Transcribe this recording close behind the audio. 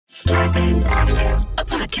Starburns Audio,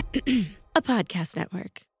 a podcast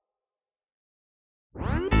network.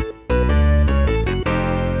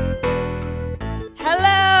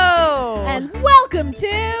 Hello! And welcome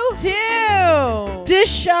to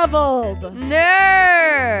Disheveled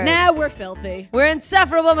Nerds! Now we're filthy. We're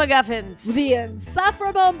insufferable MacGuffins. The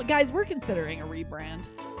insufferable guys, we're considering a rebrand.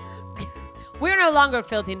 We're no longer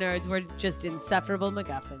filthy nerds. We're just insufferable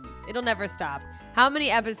MacGuffins. It'll never stop. How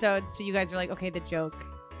many episodes do you guys are like, okay, the joke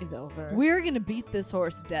is over? We're gonna beat this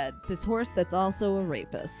horse dead. This horse that's also a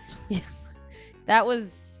rapist. That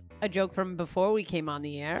was a joke from before we came on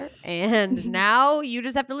the air, and now you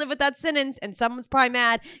just have to live with that sentence, and someone's probably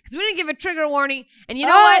mad because we didn't give a trigger warning, and you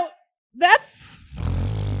know what? That's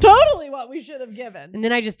totally what we should have given. And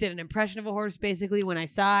then I just did an impression of a horse basically when I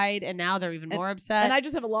sighed, and now they're even more upset. And I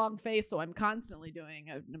just have a long face, so I'm constantly doing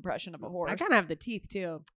an impression of a horse. I kind of have the teeth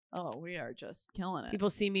too. Oh, we are just killing it. People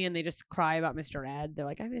see me and they just cry about Mr. Ed. They're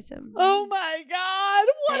like, I miss him. Oh my God,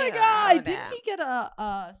 what a Yeah, guy! yeah. Didn't he get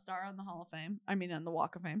a star on the Hall of Fame? I mean, on the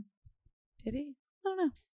Walk of Fame. Did he? I don't know.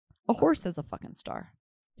 A horse has a fucking star.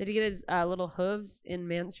 Did he get his little hooves in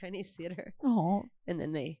Man's Chinese Theater? Oh, And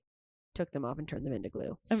then they took them off and turned them into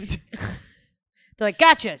glue. I was. They're like,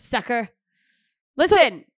 gotcha, sucker.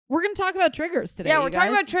 Listen. We're gonna talk about triggers today. Yeah, you we're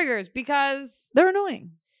talking guys. about triggers because They're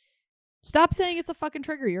annoying. Stop saying it's a fucking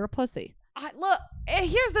trigger. You're a pussy. look,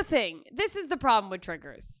 here's the thing. This is the problem with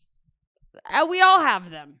triggers. We all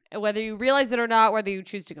have them, whether you realize it or not, whether you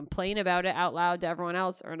choose to complain about it out loud to everyone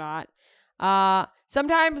else or not.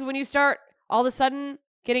 Sometimes when you start all of a sudden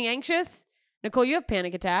getting anxious, Nicole, you have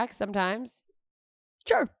panic attacks sometimes.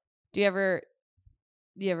 Sure. Do you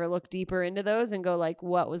ever look deeper into those and go like,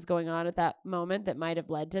 what was going on at that moment that might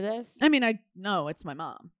have led to this? I mean, no, it's my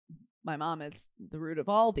mom. My mom is the root of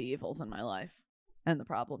all the evils in my life and the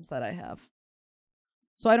problems that I have.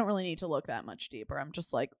 So I don't really need to look that much deeper. I'm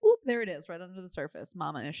just like, oop, there it is, right under the surface.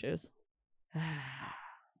 Mama issues.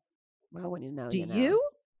 Well, when you know, Do you know. you?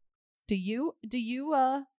 Do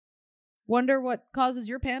you wonder what causes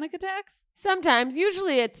your panic attacks? Sometimes,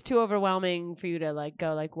 usually it's too overwhelming for you to like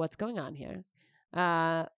go like, what's going on here?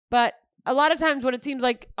 But a lot of times when it seems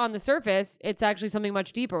like on the surface, it's actually something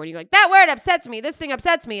much deeper. When you're like, that word upsets me, this thing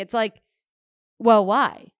upsets me. It's like, well,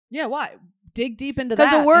 why? Yeah, why? Dig deep into that.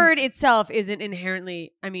 Because the word itself isn't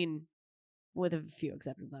inherently, I mean, with a few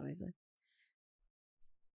exceptions, obviously.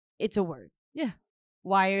 It's a word. Yeah.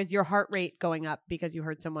 Why is your heart rate going up because you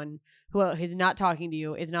heard someone who is not talking to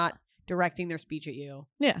you, is not directing their speech at you?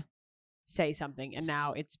 Yeah. Say something, and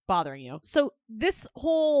now it's bothering you. So this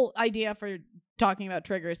whole idea for talking about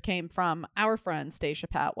triggers came from our friend Stacia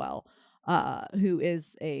Patwell, who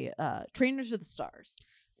is a trainer to the stars.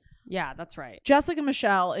 Yeah, that's right. Jessica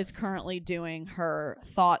Michelle is currently doing her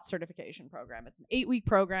thought certification program. It's an 8-week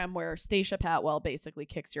program where Stacia Patwell basically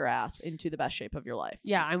kicks your ass into the best shape of your life.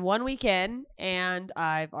 Yeah, I'm 1 week in, and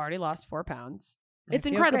I've already lost 4 pounds. It's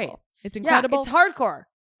I feel incredible. great. It's incredible. Yeah, it's hardcore.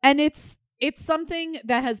 And it's something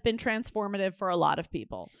that has been transformative for a lot of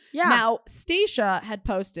people. Yeah. Now, Stacia had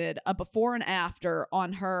posted a before and after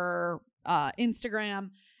on her Instagram,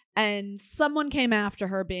 and someone came after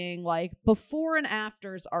her being like, before and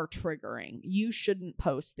afters are triggering. You shouldn't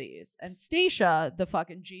post these. And Stacia, the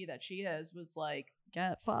fucking G that she is, was like,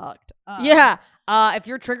 get fucked. Yeah. If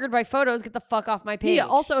you're triggered by photos, get the fuck off my page. Yeah.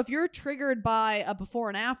 Also, if you're triggered by a before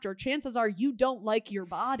and after, chances are you don't like your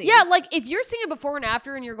body. Yeah, like if you're seeing a before and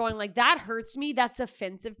after and you're going like, that hurts me, that's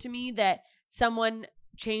offensive to me that someone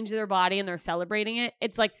changed their body and they're celebrating it.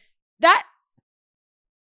 It's like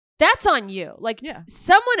that's on you. Like Yeah.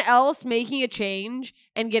 someone else making a change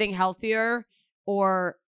and getting healthier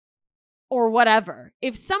or whatever.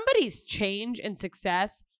 If somebody's change and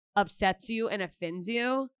success upsets you and offends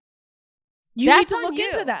you, You need that's to on look you.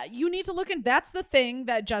 into that. You need to look in. That's the thing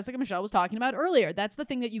that Jessica Michelle was talking about earlier. That's the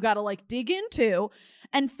thing that you got to like dig into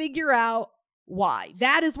and figure out why.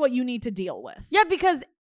 That is what you need to deal with. yeah, because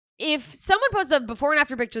if someone posts a before and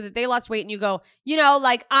after picture that they lost weight and you go, you know,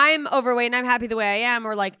 like I'm overweight and I'm happy the way I am,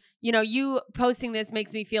 or like, you know, you posting this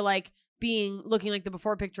makes me feel like looking like the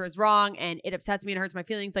before picture is wrong and it upsets me and hurts my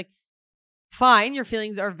feelings. Like, fine, your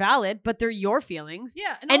feelings are valid, but they're your feelings.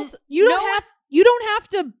 Yeah. And And also, you don't have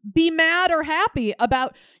to be mad or happy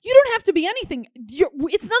about, you don't have to be anything.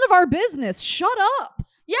 It's none of our business. Shut up.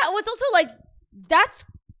 Yeah, well, it's also like, that's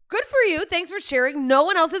good for you. Thanks for sharing. No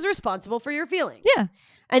one else is responsible for your feelings. Yeah.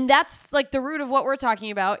 And that's like the root of what we're talking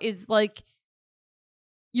about is like,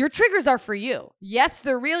 your triggers are for you. Yes,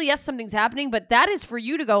 they're real. Yes, something's happening, but that is for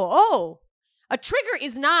you to go, oh, a trigger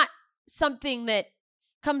is not something that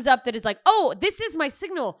comes up that is like, oh, this is my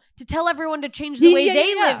signal to tell everyone to change the way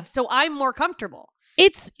they live so I'm more comfortable.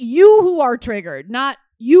 It's you who are triggered, not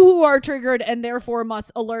you who are triggered and therefore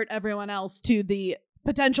must alert everyone else to the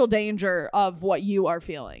potential danger of what you are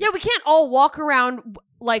feeling. Yeah, we can't all walk around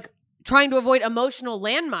like trying to avoid emotional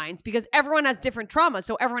landmines because everyone has different trauma,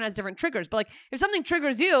 so everyone has different triggers. But like if something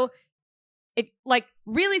triggers you, it like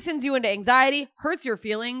really sends you into anxiety, hurts your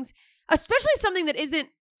feelings, especially something that isn't,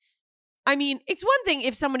 I mean, it's one thing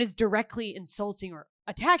if someone is directly insulting or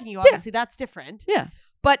attacking you, obviously that's different. Yeah.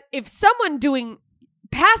 But if someone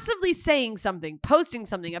passively saying something, posting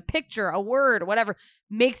something, a picture, a word, whatever,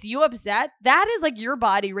 makes you upset, that is like your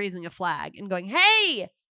body raising a flag and going, hey,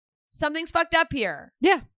 something's fucked up here.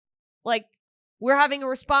 Yeah. Like, we're having a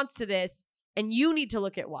response to this, and you need to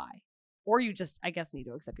look at why. Or you just, I guess, need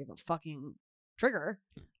to accept you have a fucking trigger.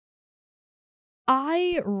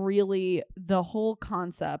 The whole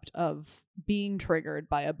concept of being triggered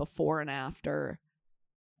by a before and after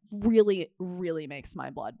really, really makes my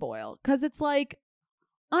blood boil. Because it's like,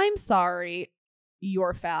 I'm sorry,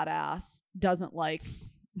 your fat ass doesn't like...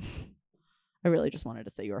 I really just wanted to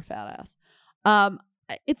say your fat ass.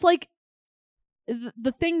 It's like,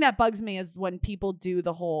 the thing that bugs me is when people do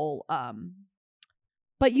the whole,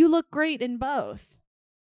 but you look great in both.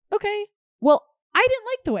 Okay. Well, I didn't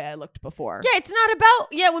like the way I looked before. Yeah, it's not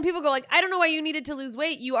about, when people go like, I don't know why you needed to lose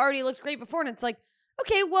weight. You already looked great before. And it's like,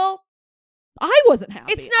 okay, well. I wasn't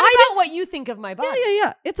happy. It's not about what you think of my body.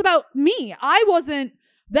 Yeah. It's about me.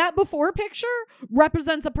 That before picture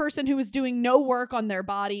represents a person who is doing no work on their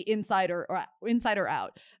body inside or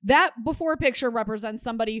out. That before picture represents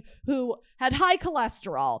somebody who had high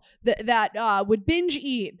cholesterol, that would binge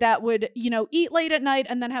eat, that would, eat late at night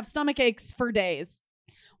and then have stomach aches for days.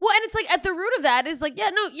 Well, and it's like at the root of that is like, yeah,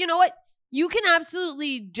 no, you know what? You can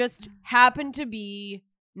absolutely just happen to be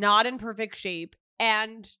not in perfect shape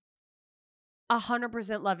and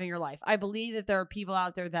 100% loving your life. I believe that there are people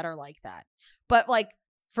out there that are like that. But like,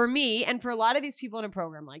 for me, and for a lot of these people in a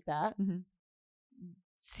program like that,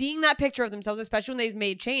 seeing that picture of themselves, especially when they've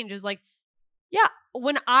made change, is like, yeah,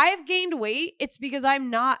 when I've gained weight, it's because I'm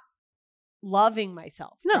not loving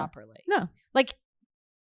myself properly. No. Like,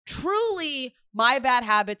 truly, my bad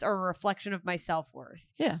habits are a reflection of my self-worth.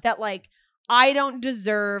 Yeah. That, like, I don't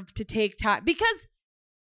deserve to take time. Because,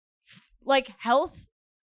 like, health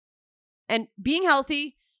and being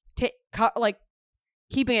healthy,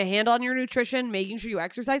 keeping a handle on your nutrition, making sure you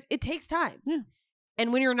exercise, it takes time. Yeah.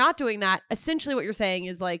 And when you're not doing that, essentially what you're saying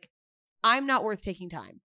is like, I'm not worth taking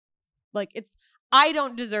time. Like I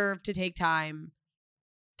don't deserve to take time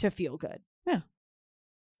to feel good. Yeah.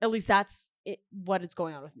 At least that's what is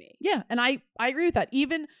going on with me. Yeah. And I agree with that.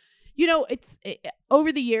 Even,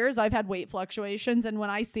 over the years I've had weight fluctuations. And when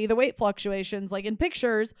I see the weight fluctuations, like in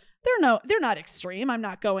pictures, they're not extreme. I'm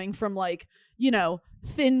not going from like,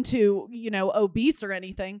 thin to, obese or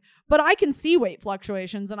anything, but I can see weight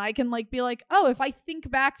fluctuations and I can like be like, oh, if I think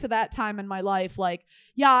back to that time in my life, like,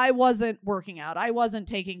 yeah, I wasn't working out. I wasn't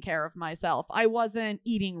taking care of myself. I wasn't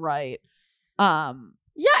eating right. Yeah. And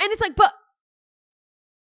it's like, but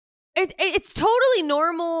it's totally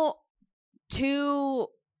normal to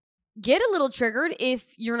get a little triggered if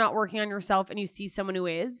you're not working on yourself and you see someone who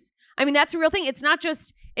is. I mean, that's a real thing. It's not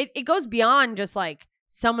just, it goes beyond just like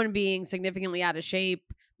someone being significantly out of shape,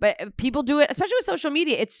 but people do it, especially with social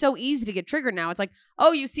media. It's so easy to get triggered now. It's like,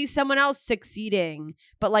 oh, you see someone else succeeding,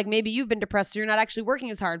 but like maybe you've been depressed, so you're not actually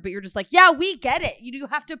working as hard, but you're just like, yeah, we get it. You do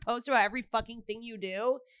have to post about every fucking thing you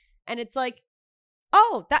do. And it's like,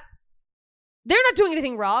 oh, that they're not doing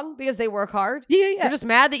anything wrong because they work hard. Yeah. They're just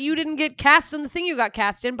mad that you didn't get cast in the thing you got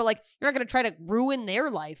cast in, but like, you're not going to try to ruin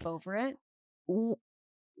their life over it.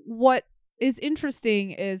 What is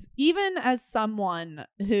interesting is even as someone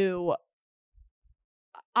who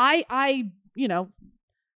I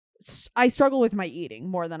struggle with my eating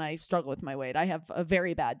more than I struggle with my weight. I have a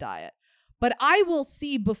very bad diet, but I will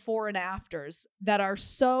see before and afters that are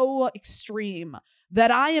so extreme that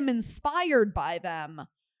I am inspired by them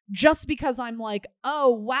just because I'm like, oh,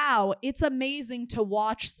 wow, it's amazing to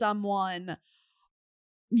watch someone,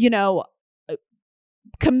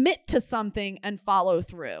 commit to something and follow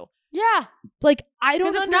through. Yeah. Like, I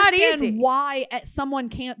don't understand not why someone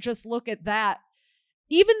can't just look at that,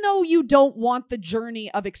 even though you don't want the journey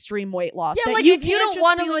of extreme weight loss. Yeah, like if you don't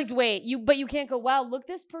want to lose weight, but you can't go, wow, look,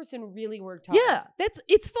 this person really worked hard. Yeah,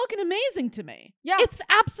 it's fucking amazing to me. Yeah. It's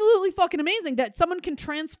absolutely fucking amazing that someone can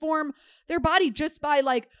transform their body just by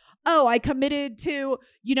like, oh, I committed to,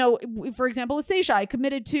 for example, with Stacia, I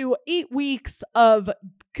committed to 8 weeks of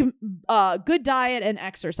good diet and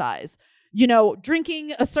exercise.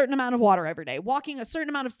 Drinking a certain amount of water every day, walking a certain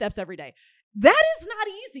amount of steps every day. That is not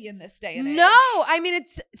easy in this day and age. No, I mean,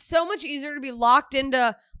 it's so much easier to be locked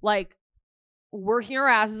into like working our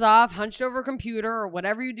asses off, hunched over a computer or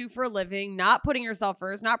whatever you do for a living, not putting yourself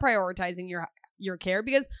first, not prioritizing your care.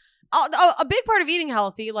 Because a big part of eating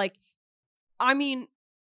healthy, like, I mean,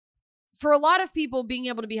 for a lot of people, being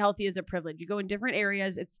able to be healthy is a privilege. You go in different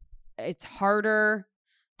areas. It's harder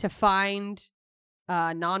to find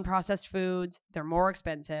non-processed foods. They're more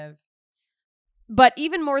expensive. But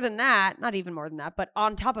even more than that, not even more than that, but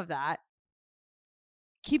on top of that,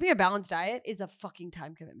 keeping a balanced diet is a fucking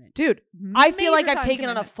time commitment. Dude, I feel like major I've time taken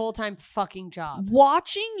on a commitment. full-time fucking job.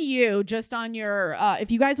 Watching you just on your,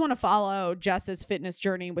 if you guys want to follow Jess's fitness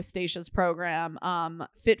journey with Stacia's program,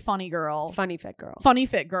 Fit Funny Girl, Funny fit girl. Funny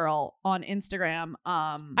Fit Girl on Instagram.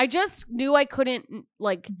 I just knew I couldn't,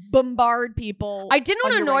 like, bombard people. I didn't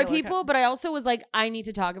want on to your annoy regular people, but I also was like, I need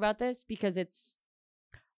to talk about this because it's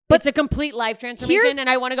But a complete life transformation, here's- and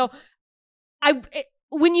I want to go.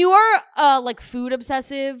 When you are a like food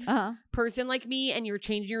obsessive person like me, and you're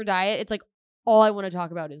changing your diet, it's like all I want to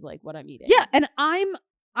talk about is like what I'm eating. Yeah, and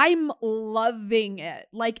I'm loving it.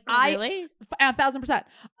 Like Really? 1,000%.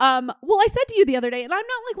 Well, I said to you the other day, and I'm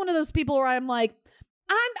not like one of those people where I'm like,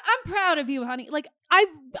 I'm proud of you, honey. Like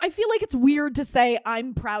I feel like it's weird to say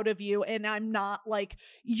I'm proud of you, and I'm not like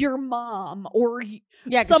your mom or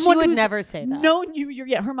Yeah, 'cause someone she would who's never say that. known you.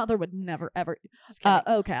 Her mother would never ever. Just kidding.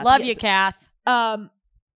 Okay, Love you, Kath.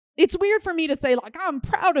 It's weird for me to say like I'm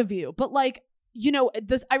proud of you, but like, you know,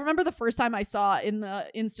 this, I remember the first time I saw in the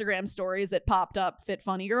Instagram stories it popped up Fit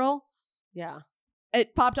Funny Girl. Yeah.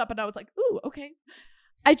 It popped up and I was like, ooh, okay.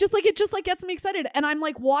 It just gets me excited, and I'm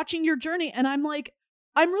like watching your journey, and I'm like,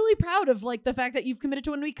 I'm really proud of like the fact that you've committed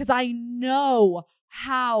to 1 week, because I know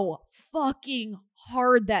how fucking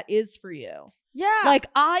hard that is for you. Yeah. Like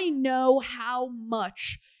I know how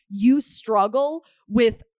much you struggle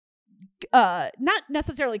with not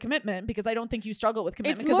necessarily commitment, because I don't think you struggle with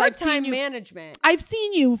commitment, it's because more I've time seen you management. I've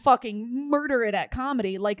seen you fucking murder it at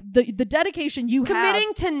comedy. Like the dedication you Committing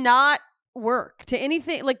have. to not work, to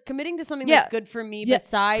anything, like committing to something Yeah. that's good for me Yeah,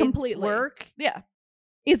 besides completely. work. Yeah.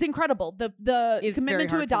 Is incredible. The Is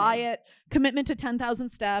commitment to very a hard for me. diet, commitment to 10,000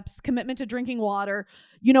 steps, commitment to drinking water.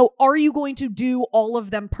 You know, are you going to do all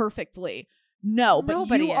of them perfectly? No, but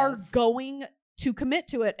Nobody you are is. going to commit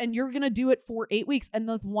to it, and you're going to do it for 8 weeks. And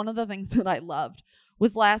that's one of the things that I loved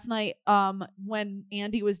was last night when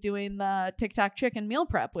Andy was doing the TikTok chicken meal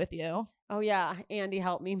prep with you. Oh yeah, Andy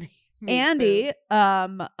helped me make Andy, food.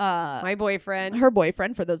 my My boyfriend, her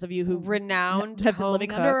boyfriend, for those of you who renowned have been home living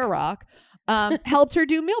cook. under a rock, helped her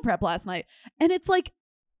do meal prep last night. And it's like,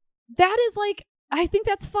 that is like, I think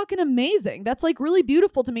that's fucking amazing. That's like really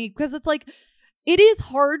beautiful to me, because it's like, it is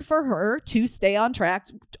hard for her to stay on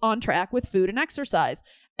track with food and exercise.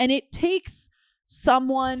 And it takes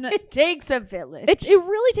someone, It takes a village. it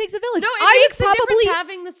really takes a village. No, it I makes was a probably difference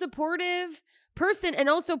having the supportive person. And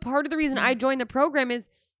also part of the reason I joined the program is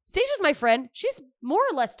Stacia's my friend. She's more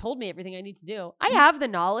or less told me everything I need to do. I have the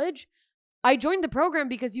knowledge. I joined the program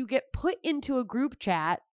because you get put into a group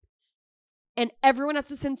chat and everyone has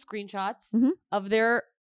to send screenshots Mhm. of their,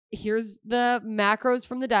 here's the macros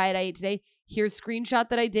from the diet I ate today. Here's screenshot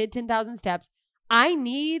that I did 10,000 steps. I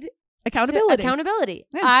need accountability.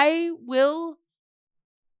 Yeah. I will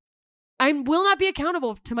not be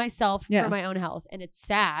accountable to myself Yeah. for my own health. And it's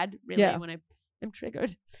sad, really, Yeah. when I'm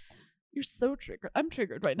triggered. You're so triggered. I'm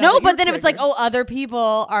triggered right now. No, that but you're then if it's like, triggered. oh, other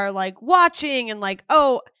people are like watching and like,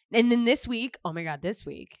 oh, and then this week, oh my God, this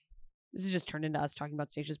week, this has just turned into us talking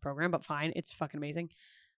about Stacia's program, but fine. It's fucking amazing.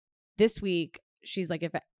 This week, she's like,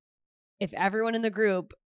 if everyone in the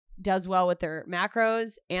group does well with their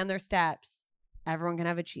macros and their steps, everyone can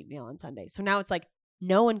have a cheat meal on Sunday. So now it's like,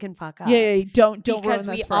 no one can fuck up. yeah, don't because ruin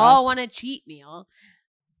we this for all us. want a cheat meal.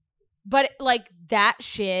 But like that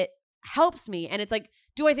shit helps me. And it's like,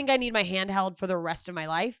 do I think I need my hand held for the rest of my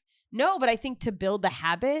life? No, but I think to build the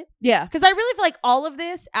habit, Yeah. because I really feel like all of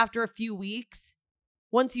this after a few weeks,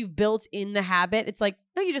 once you've built in the habit, it's like,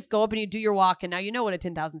 no, you just go up and you do your walk. And now you know what a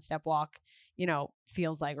 10,000 step walk,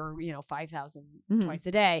 feels like, or, 5,000 Mhm. twice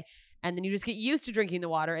a day. And then you just get used to drinking the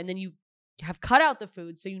water, and then you have cut out the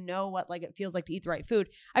food. So you know what like it feels like to eat the right food.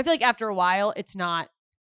 I feel like after a while, it's not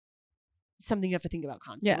something you have to think about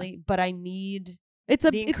constantly, but I need It's a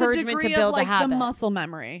the it's a encouragement to degree build of a like the habit. muscle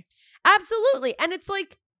memory. Absolutely. And it's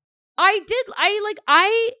like, I've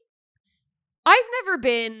never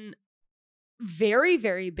been very,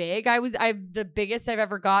 very big. The biggest I've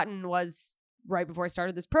ever gotten was right before I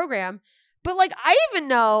started this program. But like, I even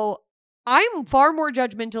know I'm far more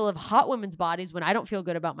judgmental of hot women's bodies when I don't feel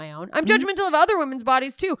good about my own. I'm Mhm. judgmental of other women's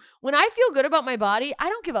bodies too. When I feel good about my body, I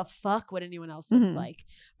don't give a fuck what anyone else looks Mhm. like.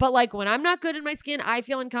 But like when I'm not good in my skin, I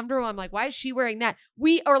feel uncomfortable. I'm like, why is she wearing that?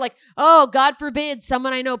 Or like, oh, God forbid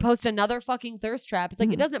someone I know post another fucking thirst trap. It's like,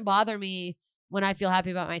 Mhm. it doesn't bother me when I feel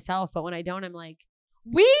happy about myself. But when I don't, I'm like,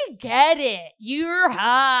 we get it. You're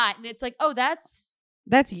hot. And it's like, oh, that's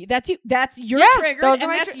you. That's your Yeah, trigger, those are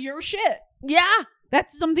and my that's your shit. yeah.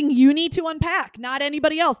 That's something you need to unpack, not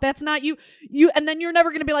anybody else. That's not you. And then you're never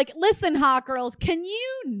going to be like, listen, hot girls, can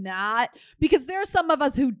you not? Because there are some of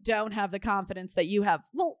us who don't have the confidence that you have.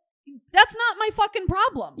 Well, that's not my fucking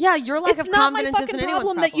problem. Yeah, your lack It's of not my confidence fucking isn't anyone's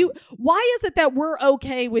problem that you. Why is it that we're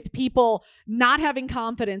okay with people not having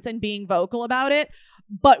confidence and being vocal about it,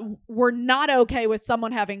 but we're not okay with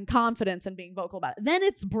someone having confidence and being vocal about it? Then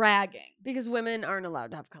it's bragging. Because women aren't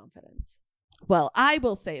allowed to have confidence. Well, I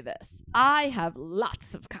will say this. I have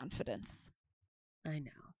lots of confidence. I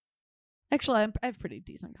know. Actually, I have pretty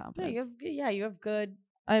decent confidence. You have good.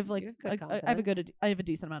 I have like you have good I have a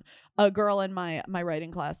decent amount. A girl in my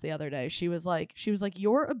writing class the other day, she was like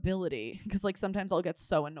your ability, because like sometimes I'll get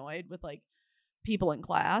so annoyed with like people in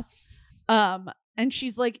class. And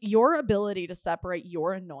she's like, your ability to separate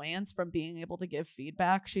your annoyance from being able to give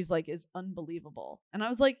feedback, she's like, is unbelievable. And I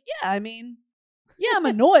was like, yeah, I mean, yeah, I'm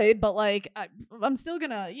annoyed, but like I'm still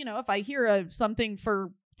gonna, if I hear something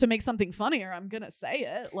to make something funnier, I'm gonna say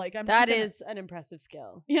it. Like That is an impressive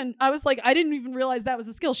skill. Yeah, and I was like, I didn't even realize that was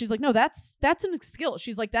a skill. She's like, no, that's a skill.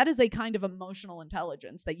 She's like, that is a kind of emotional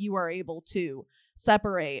intelligence that you are able to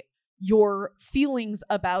separate your feelings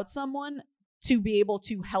about someone to be able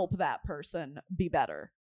to help that person be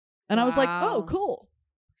better. And I was like, oh, Wow. cool.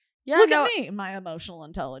 Yeah, Look at me, my emotional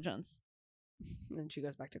intelligence. And then she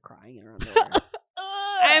goes back to crying in her underwear.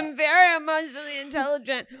 I'm very emotionally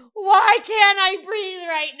intelligent. Why can't I breathe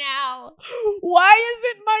right now? Why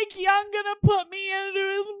isn't Mike Young gonna put me into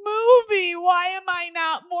his movie? Why am I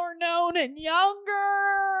not more known and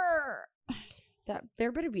younger?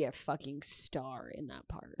 There better be a fucking star in that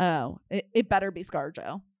part. Oh, it better be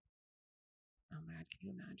ScarJo. Oh my God, can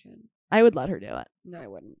you imagine? I would let her do it. No, I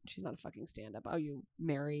wouldn't. She's not a fucking stand-up. Oh, you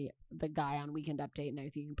marry the guy on Weekend Update and now you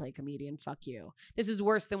think you can play comedian? Fuck you. This is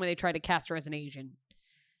worse than when they tried to cast her as an Asian.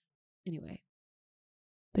 Anyway.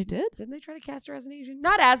 They did? Didn't they try to cast her as an Asian?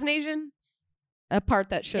 Not as an Asian. A part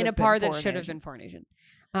that should In a have been part that for an should have Asian. been for an Asian.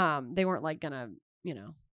 They weren't like gonna,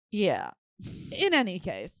 Yeah. In any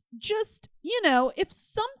case, just, if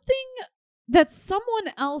something that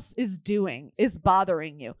someone else is doing is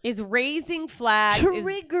bothering you, is raising flags,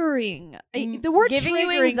 triggering. The word giving you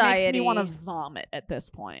triggering makes anxiety. me want to vomit at this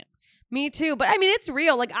point. Me too. But I mean, it's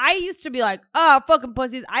real. Like, I used to be like, oh, fucking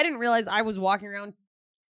pussies. I didn't realize I was walking around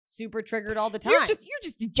super triggered all the time. You're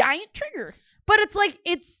just a giant trigger. But it's like,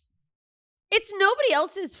 it's nobody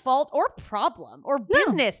else's fault or problem or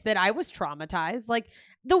business that I was traumatized. Like,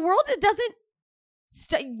 the world, it doesn't,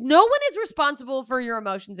 no one is responsible for your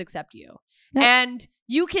emotions except you. Yep. And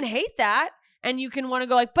you can hate that and you can want to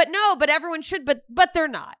go like, but no, but everyone should, but they're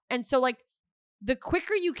not. And so like, the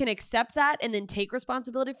quicker you can accept that and then take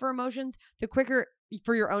responsibility for emotions, the quicker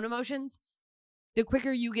for your own emotions, the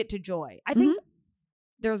quicker you get to joy. I think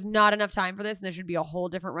there's not enough time for this and there should be a whole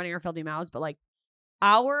different Running Our Filthy Mouths, but like,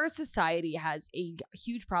 our society has a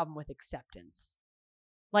huge problem with acceptance,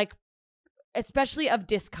 like, especially of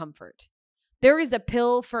discomfort. There is a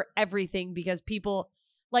pill for everything because people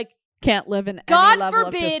like can't live in God any level of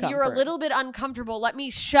forbid discomfort. you're a little bit uncomfortable. Let me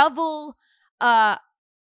shovel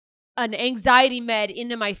an anxiety med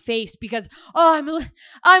into my face because I'm a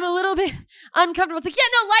little bit uncomfortable. It's like, yeah,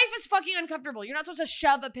 no, life is fucking uncomfortable. You're not supposed to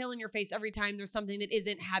shove a pill in your face every time there's something that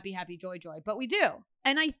isn't happy, happy, joy, joy. But we do.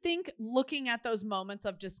 And I think looking at those moments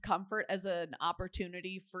of discomfort as an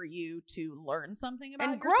opportunity for you to learn something about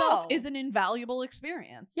And yourself grow. is an invaluable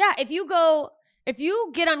experience. Yeah, if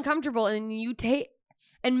you get uncomfortable and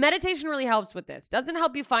and meditation really helps with this. Doesn't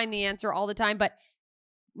help you find the answer all the time, but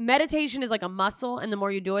meditation is like a muscle, and the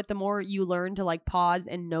more you do it, the more you learn to like pause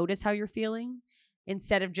and notice how you're feeling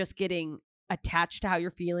instead of just getting attached to how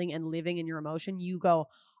you're feeling and living in your emotion. You go,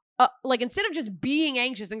 like instead of just being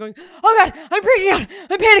anxious and going, oh God, I'm freaking out,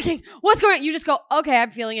 I'm panicking, what's going on? You just go, okay,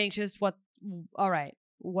 I'm feeling anxious. All right,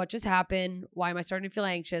 what just happened? Why am I starting to feel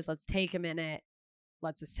anxious? Let's take a minute.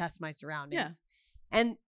 Let's assess my surroundings. Yeah.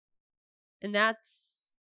 And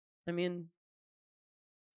that's, I mean,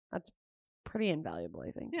 that's pretty invaluable,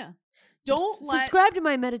 I think. Yeah. Subscribe to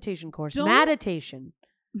my meditation course. Meditation.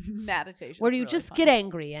 Meditation. Where you just get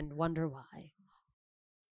angry and wonder why.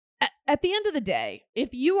 at the end of the day,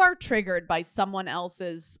 if you are triggered by someone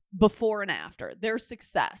else's before and after, their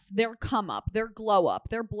success, their come up, their glow up,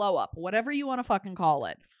 their blow up, whatever you want to fucking call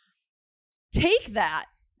it, take that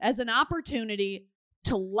as an opportunity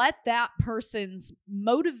to let that person's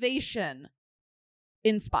motivation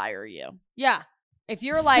inspire you. Yeah. If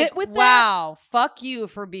you're Sit like, with that. wow, fuck you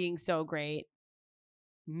for being so great,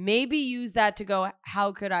 maybe use that to go,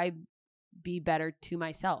 how could I be better to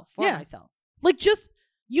myself, for myself? Like, just,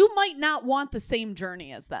 you might not want the same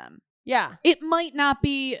journey as them. Yeah. It might not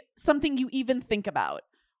be something you even think about.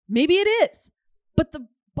 Maybe it is. But the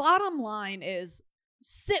bottom line is,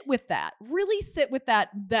 sit with that. Really sit with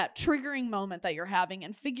that triggering moment that you're having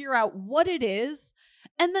and figure out what it is.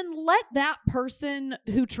 And then let that person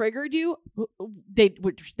who triggered you, they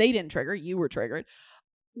didn't trigger, you were triggered.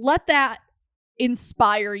 Let that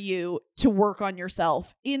inspire you to work on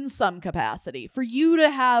yourself in some capacity, for you to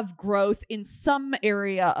have growth in some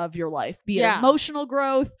area of your life, be it emotional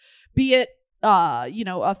growth, be it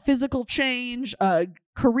a physical change, a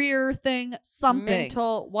career thing, something.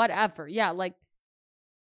 Mental, whatever. Yeah, like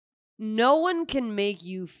no one can make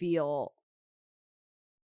you feel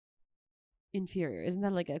inferior. Isn't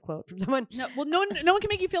that like a quote from someone? No one can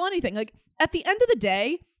make you feel anything. Like, at the end of the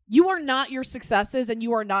day, you are not your successes and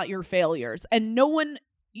you are not your failures. And no one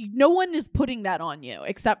is putting that on you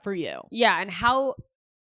except for you. Yeah, and how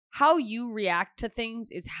you react to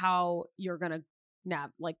things is how you're gonna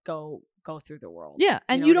go through the world. Yeah,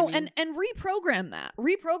 and you know what I mean? and reprogram that.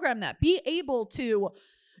 Reprogram that. Be able to,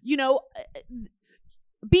 be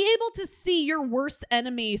able to see your worst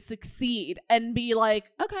enemy succeed and be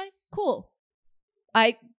like, okay, cool.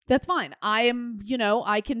 That's fine. I am,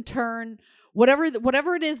 I can turn whatever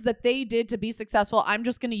it is that they did to be successful. I'm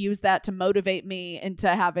just going to use that to motivate me into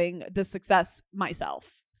having the success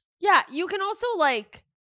myself. Yeah, you can also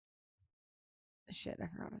shit, I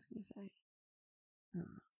forgot what I was going to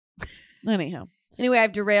say. Anyhow. Anyway,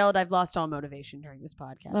 I've derailed. I've lost all motivation during this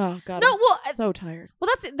podcast. Oh God, I'm so tired. Well,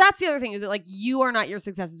 that's the other thing, is that you are not your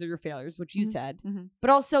successes or your failures, which you said, but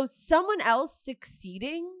also someone else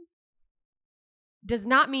succeeding does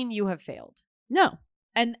not mean you have failed. No.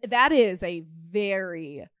 And that is the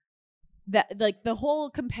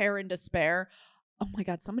whole compare and despair. Oh my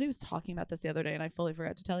God, somebody was talking about this the other day and I fully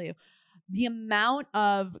forgot to tell you. The amount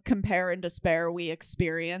of compare and despair we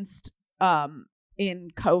experienced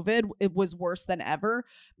in COVID, it was worse than ever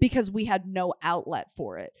because we had no outlet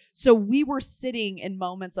for it. So we were sitting in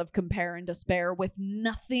moments of compare and despair with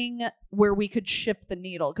nothing where we could shift the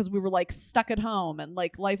needle because we were stuck at home and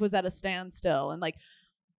life was at a standstill. And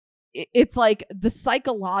it's the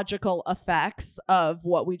psychological effects of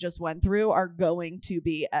what we just went through are going to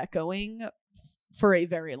be echoing for a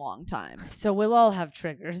very long time. So we'll all have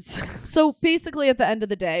triggers. So basically at the end of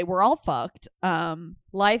the day, we're all fucked.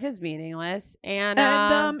 Life is meaningless.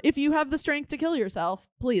 And if you have the strength to kill yourself,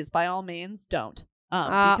 please, by all means, don't.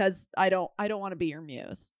 Because I don't want to be your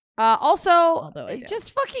muse. Also,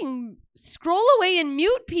 just fucking scroll away and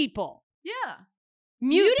mute people. Yeah.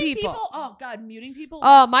 Muting people. Oh God, muting people.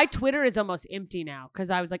 Oh, my Twitter is almost empty now because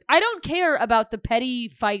I was I don't care about the petty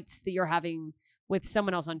fights that you're having with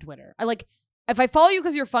someone else on Twitter. If I follow you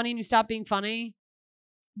because you're funny and you stop being funny,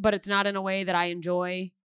 but it's not in a way that I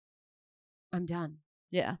enjoy, I'm done.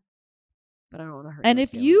 Yeah. But I don't want to hurt. And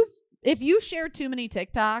if you share too many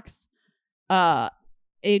TikToks,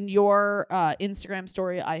 in your Instagram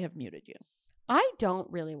story, I have muted you. I don't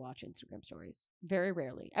really watch Instagram stories. Very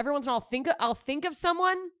rarely. Every once in a while, I'll think of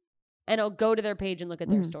someone and I'll go to their page and look at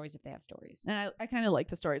their stories if they have stories. And I kind of like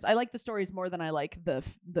the stories. I like the stories more than I like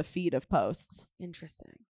the feed of posts.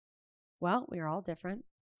 Interesting. Well, we are all different.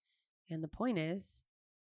 And the point is,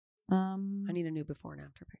 I need a new before and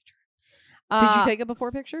after picture. Did you take a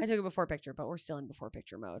before picture? I took a before picture, but we're still in before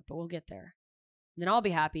picture mode. But we'll get there. And then I'll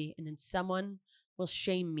be happy. And then someone will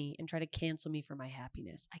shame me and try to cancel me for my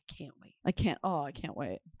happiness. I can't wait. I can't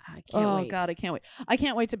wait. Oh, God, I can't wait. I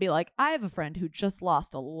can't wait to be I have a friend who just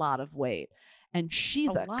lost a lot of weight. And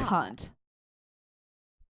she's a cunt.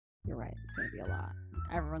 You're right. It's going to be a lot.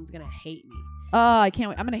 Everyone's going to hate me. Oh, I can't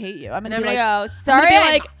wait. I'm going to hate you. I'm going to go, sorry,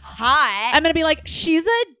 I'm hot. I'm going to be she's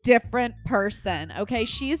a different person. Okay.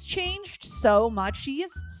 She's changed so much. She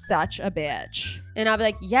is such a bitch. And I'll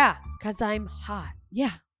be yeah, because I'm hot.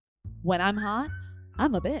 Yeah. When I'm hot,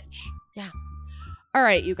 I'm a bitch. Yeah. All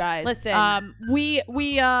right, you guys. Listen. We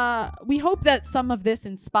hope that some of this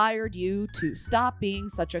inspired you to stop being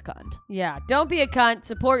such a cunt. Yeah. Don't be a cunt.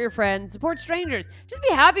 Support your friends. Support strangers. Just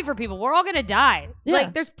be happy for people. We're all gonna die. Yeah.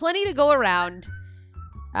 There's plenty to go around.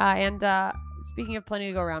 And speaking of plenty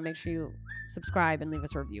to go around, make sure you subscribe and leave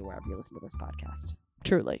us a review wherever you listen to this podcast.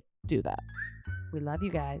 Truly, do that. We love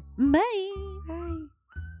you guys. Bye. Bye.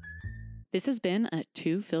 This has been a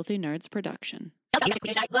Two Filthy Nerds production.